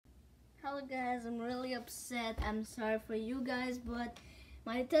Hello guys, I'm really upset. I'm sorry for you guys, but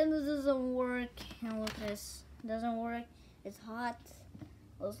my Nintendo doesn't work. And look at this, it doesn't work. It's hot.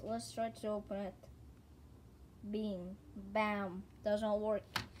 Let's try to open it. Bing, bam, doesn't work.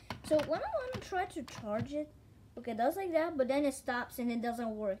 So when I want to try to charge it, okay, it does like that, but then it stops and it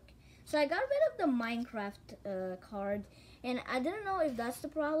doesn't work. So I got rid of the Minecraft card, and I didn't know if that's the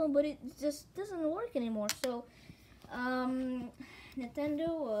problem, but it just doesn't work anymore. So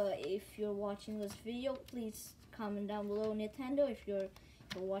Nintendo, if you're watching this video, please comment down below. Nintendo, if you're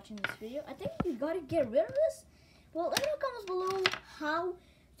watching this video, I think we gotta get rid of this. Well, let me know comments below how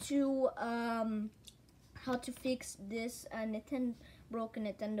to fix this broken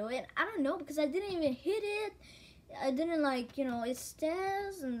Nintendo. And I don't know, because I didn't even hit it. I didn't, like, you know, it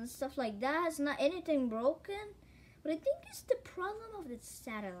stairs and stuff like that. It's not anything broken, but I think it's the problem of the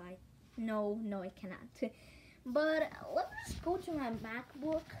satellite. No, it cannot. But let me just go to my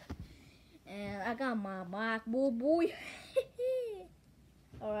MacBook, and I got my MacBook, boy.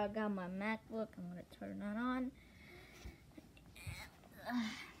 Or I got my MacBook. I'm gonna turn that on.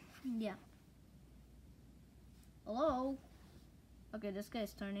 Yeah. Hello. Okay, this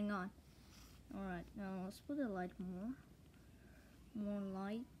guy's turning on. All right, now let's put the light more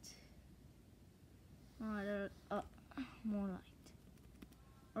light. All right, more light.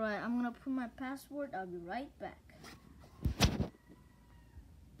 Alright, I'm gonna put my password. I'll be right back.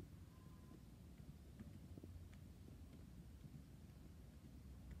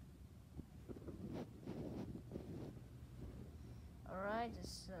 Alright,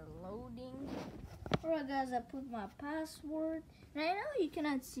 just loading. Alright guys, I put my password. And I know you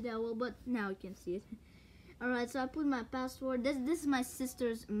cannot see that well, but now you can see it. Alright, so I put my password. This is my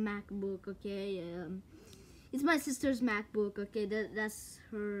sister's MacBook, okay? It's my sister's MacBook, okay? That's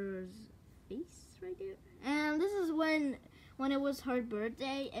her face right there. And this is when it was her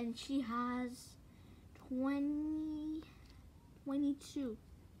birthday, and she has 22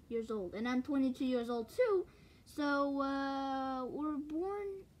 years old, and I'm 22 years old too. So we're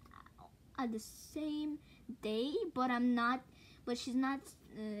born at the same day, but she's not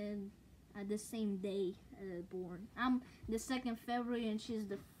at the same day born. I'm the 2nd February, and she's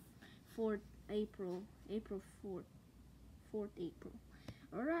the 4th April 4th April.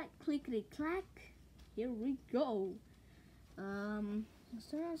 Alright, clickety clack. Here we go. Let's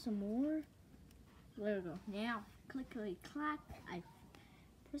turn on some more. There we go. Now, clickety clack. I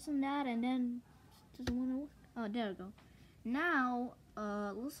press on that, and then it doesn't want to work. Oh, there we go. Now,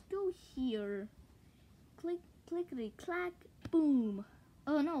 let's go here. Clickety clack. Boom.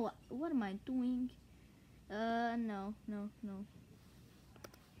 Oh no, what am I doing? No.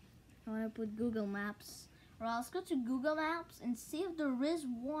 I want to put Google Maps. Alright, let's go to Google Maps and see if there is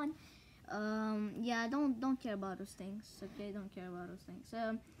one. Yeah, don't care about those things. Okay, don't care about those things.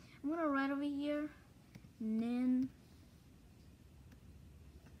 I'm gonna write over here. Nintendo.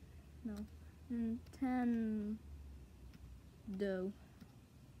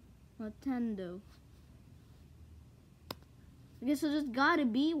 Okay, so there's gotta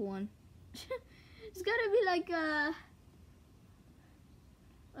be one. It's gotta be like a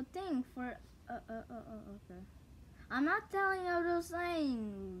thing for okay. I'm not telling you those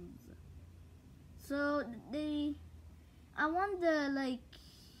things. So I want the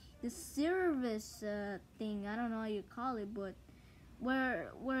service thing. I don't know how you call it, but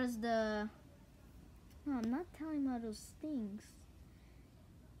where's the? No, I'm not telling you those things.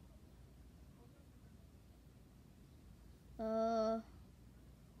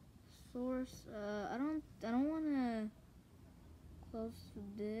 Source. I don't wanna close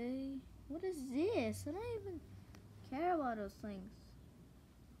today. What is this? I don't even care about those things.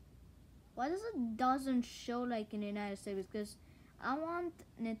 Why doesn't show like in the United States? Because I want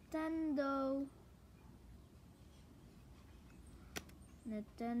Nintendo. What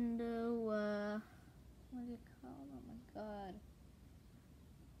do you call it? Oh my god.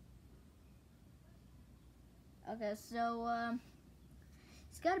 Okay, so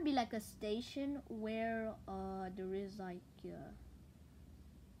it's gotta be like a station where there is like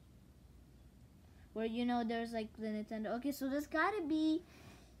where, you know, there's like the Nintendo. Okay, so there's gotta be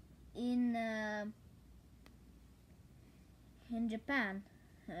in Japan,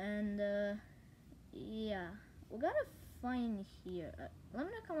 and yeah, we gotta find here. Let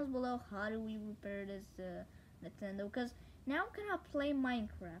me know comments below, how do we repair this Nintendo, because now I cannot play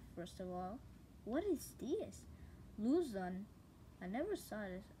Minecraft. First of all, what is this? Luzon, I never saw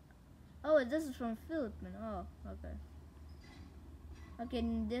this. Oh, this is from Philippines. Oh, okay. Okay,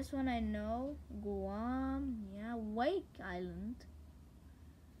 this one I know. Guam, yeah. Wake Island.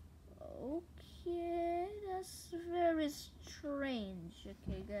 Okay, that's very strange.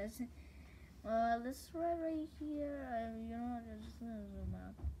 Okay, guys. Let's try right here. You know what? I'm just gonna zoom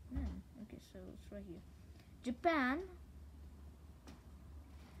out. Man, okay, so it's right here. Japan.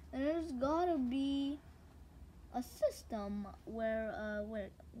 And there's gotta be a system where where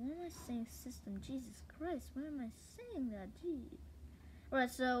am I saying system? Jesus Christ, where am I saying that? Gee.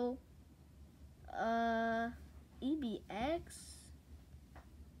 Right, so EBX.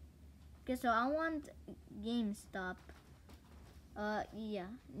 Okay, so I want GameStop. Yeah.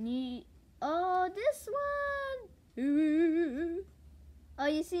 Oh, this one. Oh,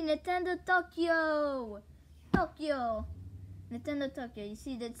 you see Nintendo Tokyo. Nintendo Tokyo. You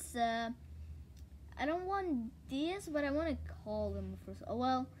see, that's I don't want this, but I want to call them first. Oh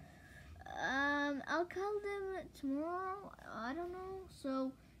well. I'll call them tomorrow. I don't know.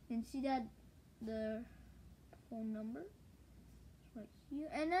 So you can see that the phone number right here,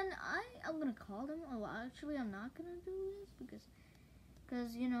 and then I'm gonna call them. Oh, actually, I'm not gonna do this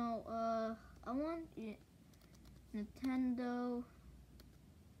because you know I want Nintendo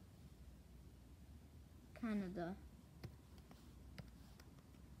Canada.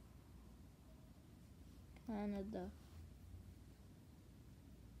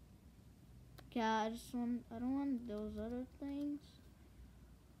 Yeah, I don't want those other things.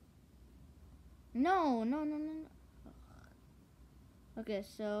 No. Okay,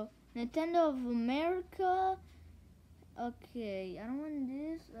 so Nintendo of America. Okay, I don't want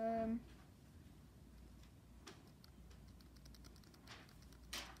this.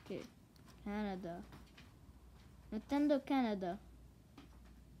 Okay, Canada. Nintendo Canada.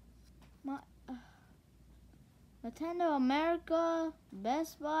 Nintendo America,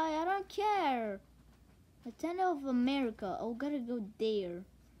 Best Buy, I don't care. Nintendo of America, oh, gotta go there.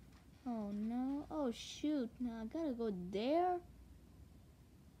 Oh no, oh shoot, now I gotta go there.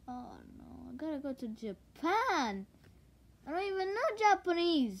 Oh no, I gotta go to Japan. I don't even know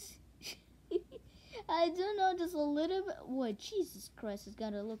Japanese. I do know just a little bit. What, Jesus Christ, it's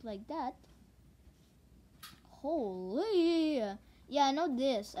gotta look like that. Holy. Yeah, I know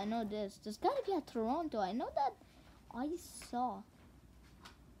this. There's gotta be a Toronto. I know that. I saw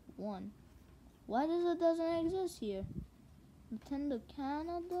one. Why doesn't exist here? Nintendo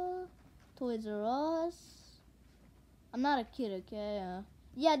Canada, Toys R Us. I'm not a kid, okay?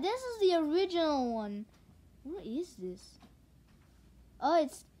 Yeah, this is the original one. What is this? Oh,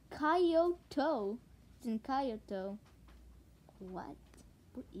 it's Kyoto. It's in Kyoto. What?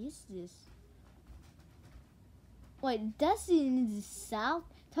 What is this? Wait, that's in the south?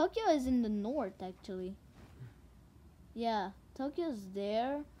 Tokyo is in the north, actually. Yeah, Tokyo's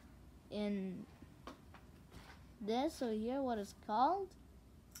there in this. So here, what is called?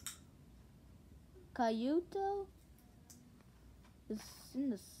 Kyoto? It's in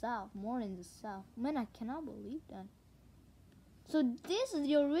the south, more in the south. Man, I cannot believe that. So this is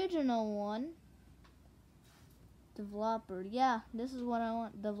the original one. Developer, yeah, this is what I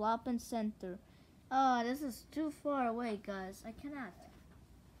want. Development center. Oh, this is too far away, guys. I cannot.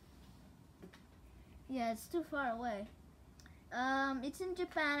 Yeah, it's too far away. It's in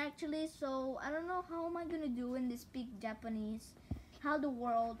Japan actually, so I don't know how am I gonna do when they speak Japanese, how the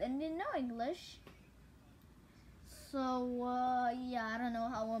world, and they know English. So yeah, I don't know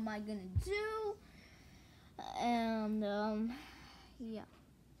how am I gonna do, and yeah,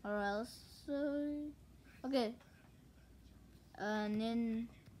 or else okay. Nintendo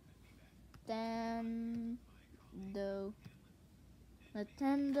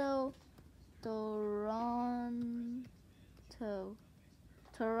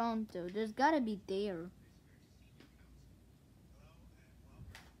Toronto. There's gotta be there.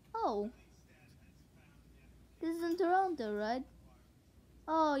 Oh, this is in Toronto, right?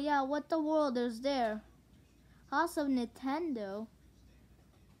 Oh yeah, what the world is there? House of Nintendo.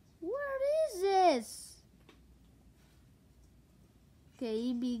 Where is this?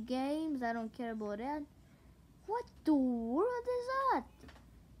 Okay, EB Games. I don't care about that. What the world is that?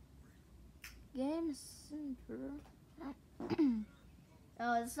 Game Center.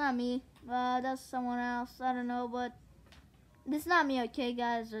 Oh, it's not me. That's someone else. I don't know, but it's not me, okay,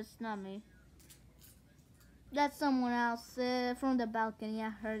 guys? It's not me. That's someone else from the balcony. I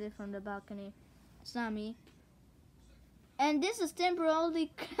heard it from the balcony. It's not me. And this is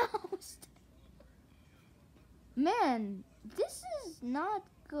temporarily closed. Man, this is not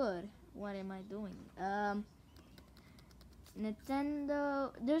good. What am I doing?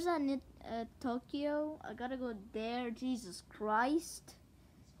 Nintendo. There's a Tokyo. I gotta go there. Jesus Christ.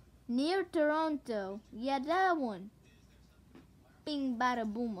 Near Toronto. Yeah, that one. Bing, bada,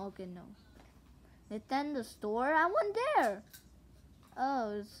 boom. Okay, no. Nintendo store. I went there.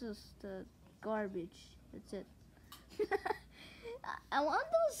 Oh, it's just garbage. That's it. I want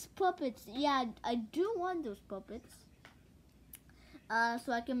those puppets. Yeah, I do want those puppets.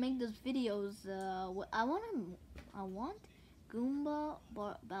 So I can make those videos. I want Goomba,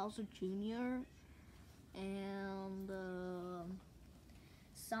 Bowser Jr. and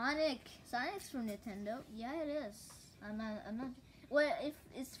Sonic. Sonic's from Nintendo. Yeah, it is. I'm not. Well, if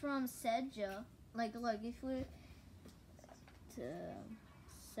it's from Sega, like, look, if we're to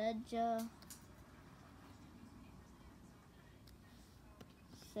Sega.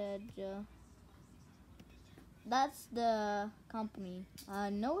 That's the company.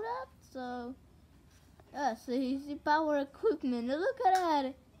 Know that? So, yeah, so you see power equipment. Look at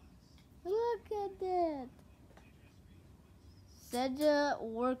that. Look at that. Sega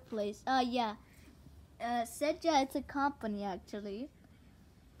Workplace. Yeah. Sega, it's a company actually.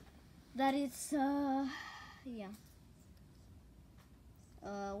 That is, yeah.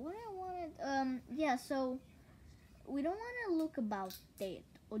 What I wanted, yeah, so we don't want to look about that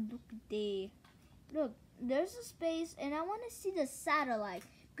or look there. Look, there's a space, and I want to see the satellite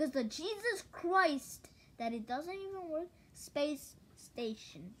because the Jesus Christ that it doesn't even work. Space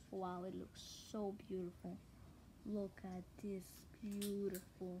station. Wow, it looks so beautiful. Look at this,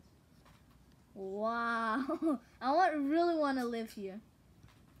 beautiful. Wow, really want to live here.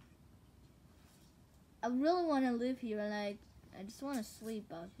 I really want to live here, and I just want to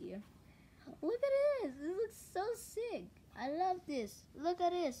sleep out here. Look at this. It looks so sick. I love this. Look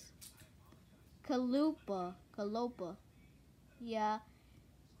at this. Kalopa. Yeah.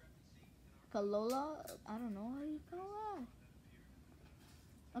 Kalola? I don't know how you call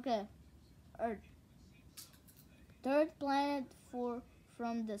that. Okay. Earth. Third planet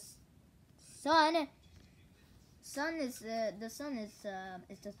from the sun. The sun is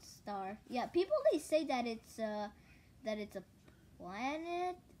a star. Yeah, people they say that it's a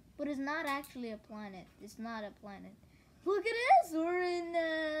planet, but it's not actually a planet. It's not a planet. Look at this. We're in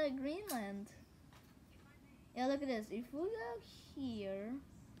Greenland. Yeah, look at this. If we go here,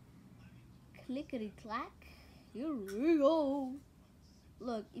 clickety clack, here we go.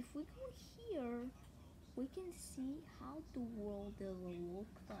 Look, if we go here, we can see how the world will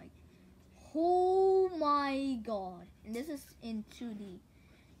look like. Oh my god. And this is in 2D.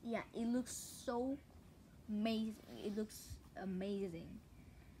 Yeah, it looks so amazing. It looks amazing.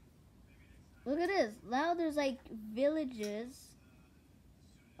 Look at this. Now there's like villages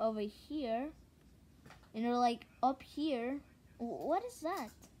over here. And they're like up here. What is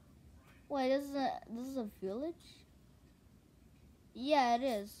that? Wait, this is a village? Yeah, it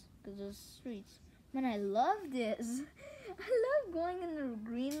is. Because there's streets. Man, I love this. I love going into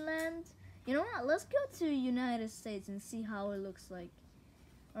Greenland. You know what? Let's go to United States and see how it looks like.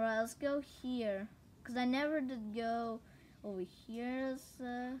 Alright, let's go here. Because I never did go over here's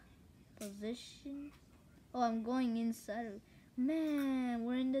position. Oh, I'm going inside. Man,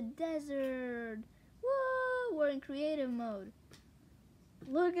 we're in the desert. Whoa, we're in creative mode.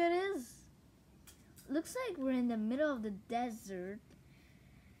 Look at this. Looks like we're in the middle of the desert.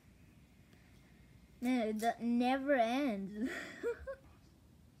 Man, it never ends.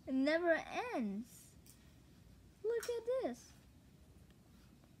 It never ends. Look at this.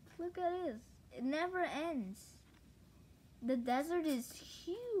 Look at this. It never ends. The desert is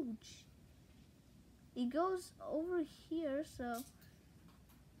huge. It goes over here, so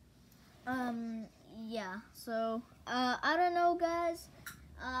yeah. So I don't know, guys.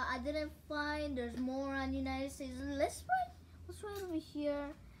 I didn't find there's more on United States. Let's write over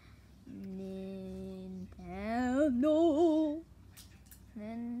here. Nintendo.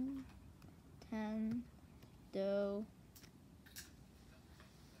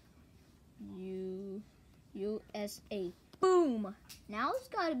 USA. Boom. Now it's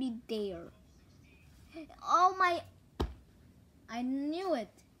gotta be there. Oh my. I knew it.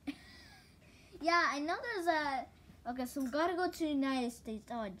 Yeah, I know there's a. Okay, so we gotta go to the United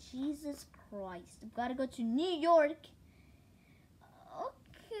States. Oh, Jesus Christ. We gotta go to New York.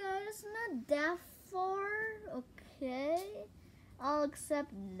 Okay, it's not that far. Okay. I'll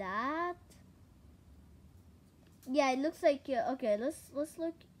accept that. Yeah, it looks like okay, let's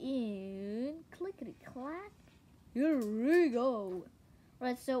look in clickety clack. Here we go.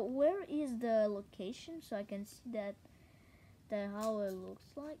 Right, so where is the location so I can see that how it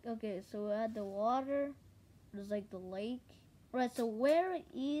looks like? Okay, so we're at the water. There's like the lake. Right, so where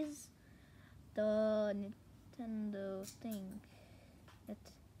is the Nintendo thing?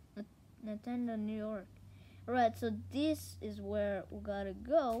 Nintendo New York. Right, so this is where we gotta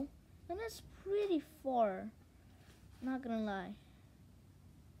go. And it's pretty far. Not gonna lie.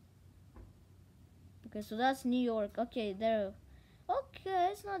 Okay, so that's New York. Okay, there. Okay,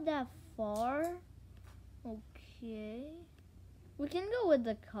 it's not that far. Okay. We can go with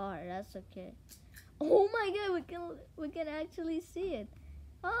the car. That's okay. Oh my god, we can actually see it.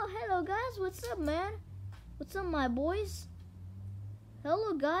 Oh, hello guys. What's up, man? What's up, my boys?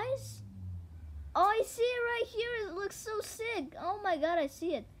 Hello, guys. Oh, I see it right here. It looks so sick. Oh my god, I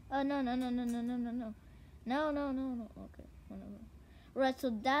see it. Oh no. Okay, whatever. Right,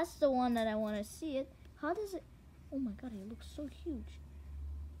 so that's the one that I want to see it. How does it? Oh my god, it looks so huge.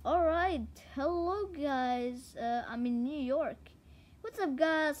 All right, hello guys. I'm in New York. What's up,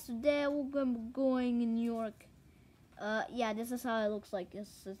 guys? Today we're gonna be going in New York. Yeah, this is how it looks like.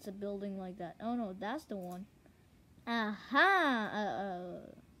 It's a building like that. Oh no, that's the one. Aha.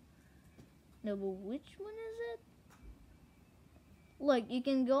 No, but which one is it? Look, you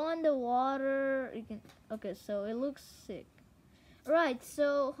can go on the water. You can. Okay, so it looks sick. Right.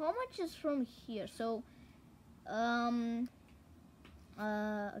 So how much is from here? So, okay.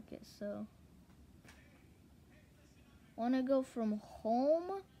 So, wanna go from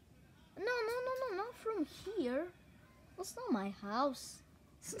home? No, not from here. That's not my house.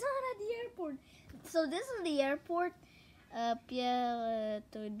 It's not at the airport. So this is the airport. Pierre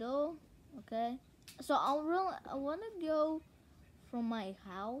Trudeau. Okay. So I wanna go from my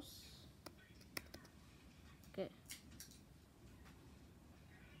house. Okay.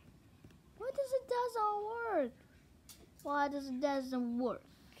 Why does it doesn't work? Why does it doesn't work?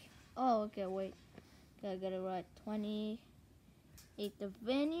 Oh, okay, wait. Okay, I got it right. 28th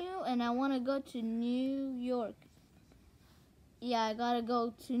Avenue, and I want to go to New York. Yeah, I gotta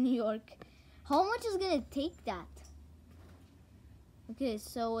go to New York. How much is gonna take that? Okay,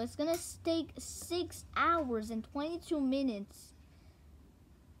 so it's gonna take 6 hours and 22 minutes.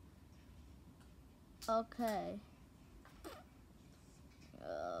 Okay.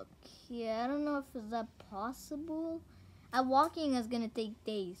 Okay, I don't know if is that possible. Walking is gonna take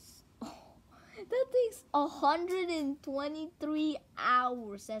days. Oh, that takes 123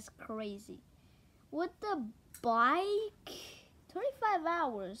 hours. That's crazy. With the bike, 25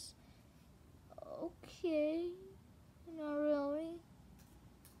 hours. Okay, not really.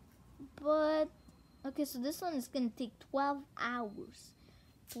 But okay, so this one is gonna take 12 hours.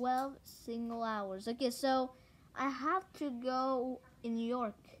 12 single hours. Okay, so I have to go in New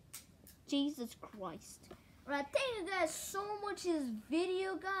York. Jesus Christ. Alright, thank you guys so much for this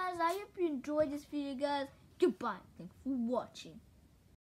video, guys. I hope you enjoyed this video, guys. Goodbye. Thanks for watching.